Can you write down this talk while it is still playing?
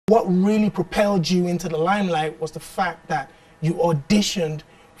what really propelled you into the limelight was the fact that you auditioned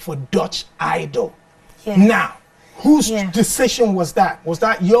for Dutch Idol. Yeah. Now, whose decision was that? Was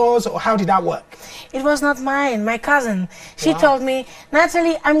that yours, or how did that work? It was not mine, my cousin. She told me,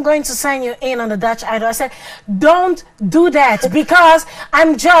 Natalie, I'm going to sign you in on the Dutch Idol. I said, don't do that, because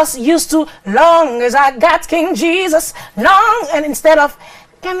I'm just used to long as I got King Jesus, long, and instead of,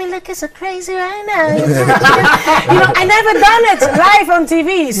 can we look so crazy right now? You know, I never done it live on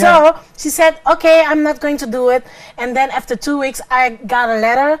TV. So she said, okay, I'm not going to do it. And then after 2 weeks, I got a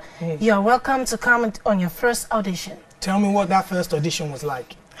letter. You're welcome to come on your first audition. Tell me what that first audition was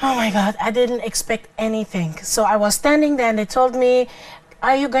like. Oh my God, I didn't expect anything. So I was standing there and they told me,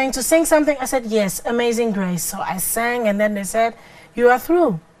 are you going to sing something? I said, yes, Amazing Grace. So I sang and then they said, you are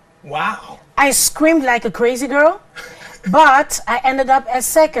through. Wow. I screamed like a crazy girl. But I ended up as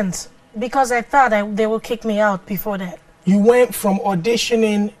second because I thought they would kick me out before that. You went from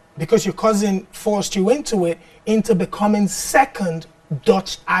auditioning, because your cousin forced you into it, into becoming second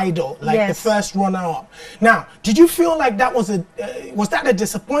Dutch Idol, like the first runner-up. Now, did you feel like that was a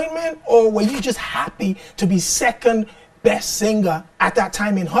disappointment, or were you just happy to be second best singer at that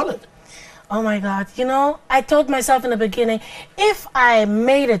time in Holland? Oh my God, you know, I told myself in the beginning, if I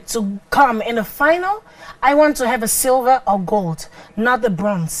made it to come in the final, I want to have a silver or gold, not the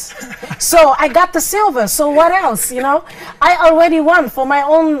bronze. So I got the silver, so what else, you know? I already won for my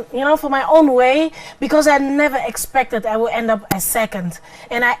own, you know, for my own way, because I never expected I would end up as second.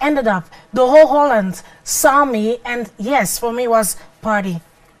 And I ended up, the whole Holland saw me, and yes, for me was party.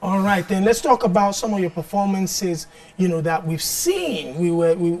 All right, then let's talk about some of your performances, you know, that we've seen. We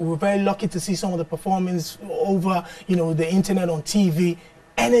were very lucky to see some of the performances over, you know, the internet, on TV.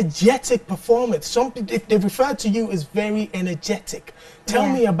 Energetic performance. They refer to you as very energetic. Tell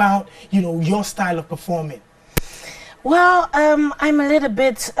me about, you know, your style of performing. Well, I'm a little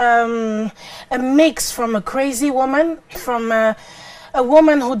bit a mix from a crazy woman, from a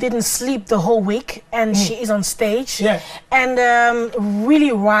woman who didn't sleep the whole week, and she is on stage, and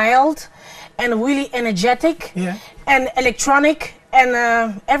really wild, and really energetic, and electronic,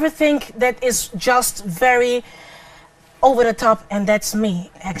 and everything that is just very over the top, and that's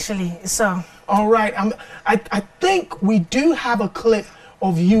me, actually. So. All right, I think we do have a clip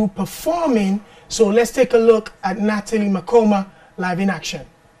of you performing, so let's take a look at Natalie Makoma live in action.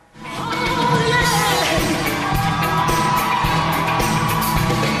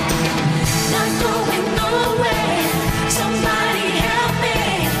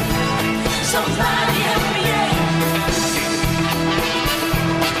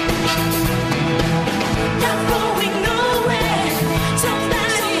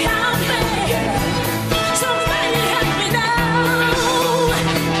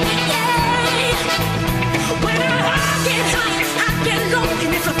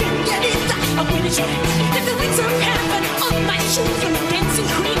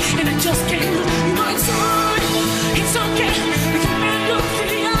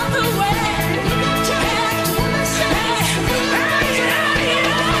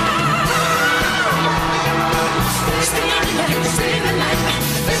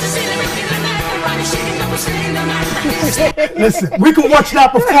 Listen, we can watch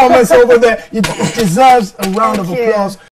that performance over there. It deserves a round of applause.